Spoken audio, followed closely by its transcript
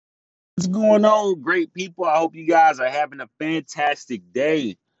What's going on, great people? I hope you guys are having a fantastic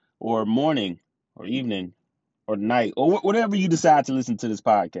day or morning or evening or night or whatever you decide to listen to this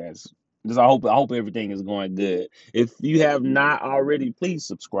podcast. Just I hope everything is going good. If you have not already, please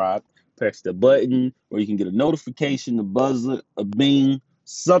subscribe. Press the button where you can get a notification, a buzzer, a bing,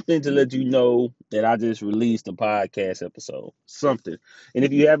 something to let you know that I just released a podcast episode. Something. And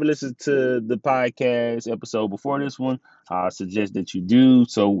if you haven't listened to the podcast episode before this one, I suggest that you do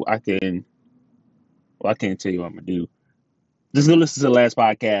so I can't tell you what I'm gonna do. Just go listen to the last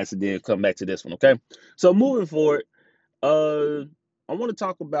podcast and then come back to this one, okay? So moving forward, uh, I want to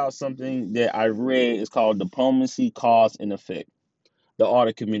talk about something that I read. It's called Diplomacy, Cause, and Effect: The Art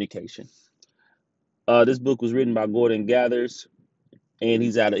of Communication. This book was written by Gordon Gathers, and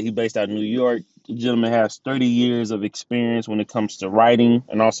he's based out of New York. The gentleman has 30 years of experience when it comes to writing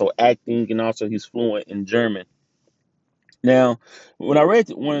and also acting, and also he's fluent in German. Now, when I read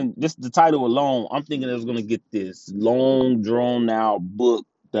when this the title alone, I'm thinking it was gonna get this long, drawn out book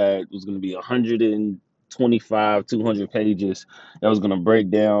that was gonna be 125, 200 pages that was gonna break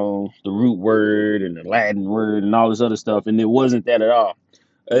down the root word and the Latin word and all this other stuff, and it wasn't that at all.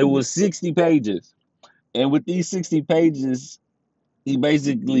 It was 60 pages, and with these 60 pages, he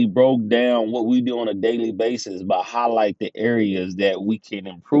basically broke down what we do on a daily basis by highlight the areas that we can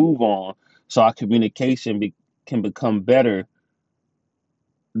improve on, so our communication can become better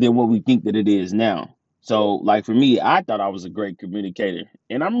than what we think that it is now. So, like for me, I thought I was a great communicator,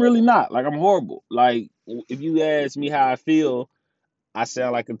 and I'm really not. Like I'm horrible. Like if you ask me how I feel, I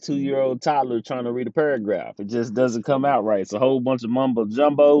sound like a 2 year old toddler trying to read a paragraph. It just doesn't come out right. It's a whole bunch of mumbo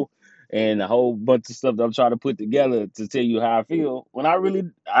jumbo and a whole bunch of stuff that I'm trying to put together to tell you how I feel. When I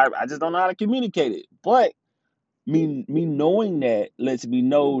just don't know how to communicate it. But me knowing that lets me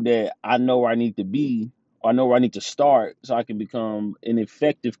know that I know where I need to be, or I know where I need to start, so I can become an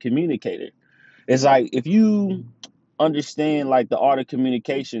effective communicator. It's like if you understand like the art of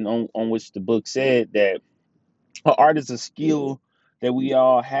communication on which the book said that art is a skill that we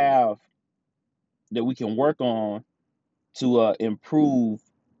all have that we can work on to improve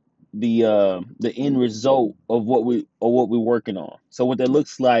the end result of what we're working on. So what that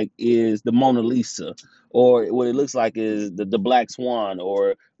looks like is the Mona Lisa, or what it looks like is the Black Swan,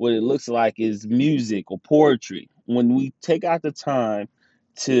 or what it looks like is music or poetry. When we take out the time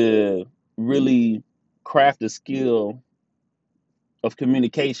to really craft a skill of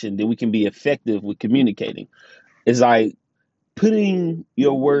communication, then we can be effective with communicating. It's like putting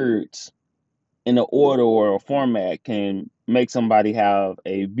your words in an order or a format can make somebody have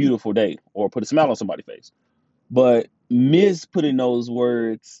a beautiful day or put a smile on somebody's face. But miss putting those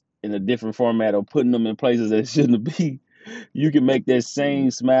words in a different format or putting them in places that shouldn't be, you can make that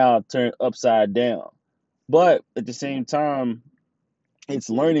same smile turn upside down. But at the same time, it's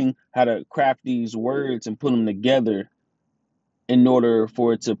learning how to craft these words and put them together in order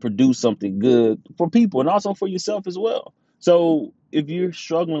for it to produce something good for people and also for yourself as well. So if you're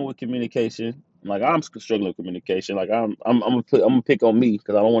struggling with communication, like I'm struggling with communication, like I'm gonna pick on me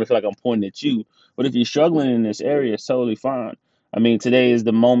because I don't want to feel like I'm pointing at you. But if you're struggling in this area, it's totally fine. I mean, today is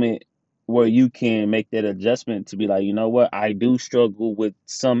the moment where you can make that adjustment to be like, you know what, I do struggle with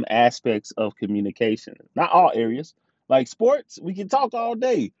some aspects of communication, not all areas. Like sports, we can talk all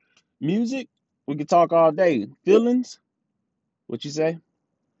day. Music, we can talk all day. Feelings, what you say?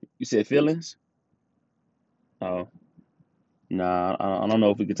 You said feelings? Oh, nah, I don't know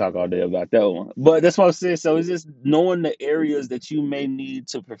if we could talk all day about that one. But that's what I said. So it's just knowing the areas that you may need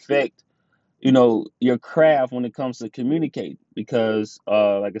to perfect, your craft when it comes to communicate. Because,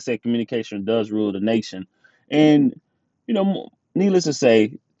 like I said, communication does rule the nation. And, needless to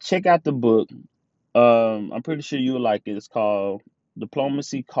say, check out the book. I'm pretty sure you'll like it. It's called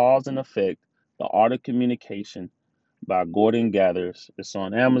Diplomacy, Cause, and Effect: The Art of Communication by Gordon Gathers. It's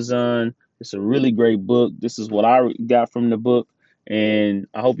on Amazon. It's a really great book. This is what I got from the book, and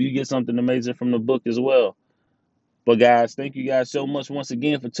I hope you get something amazing from the book as well. But guys, thank you guys so much once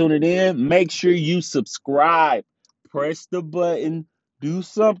again for tuning in. Make sure you subscribe, press the button, do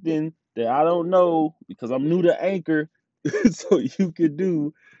something that I don't know because I'm new to Anchor, so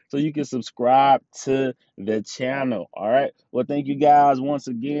you can subscribe to the channel. All right. Well, thank you guys once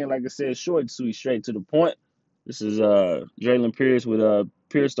again. Like I said, short and sweet, straight to the point. This is Jalen Pierce with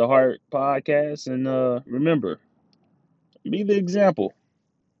Pierce the Heart podcast, and remember, be the example.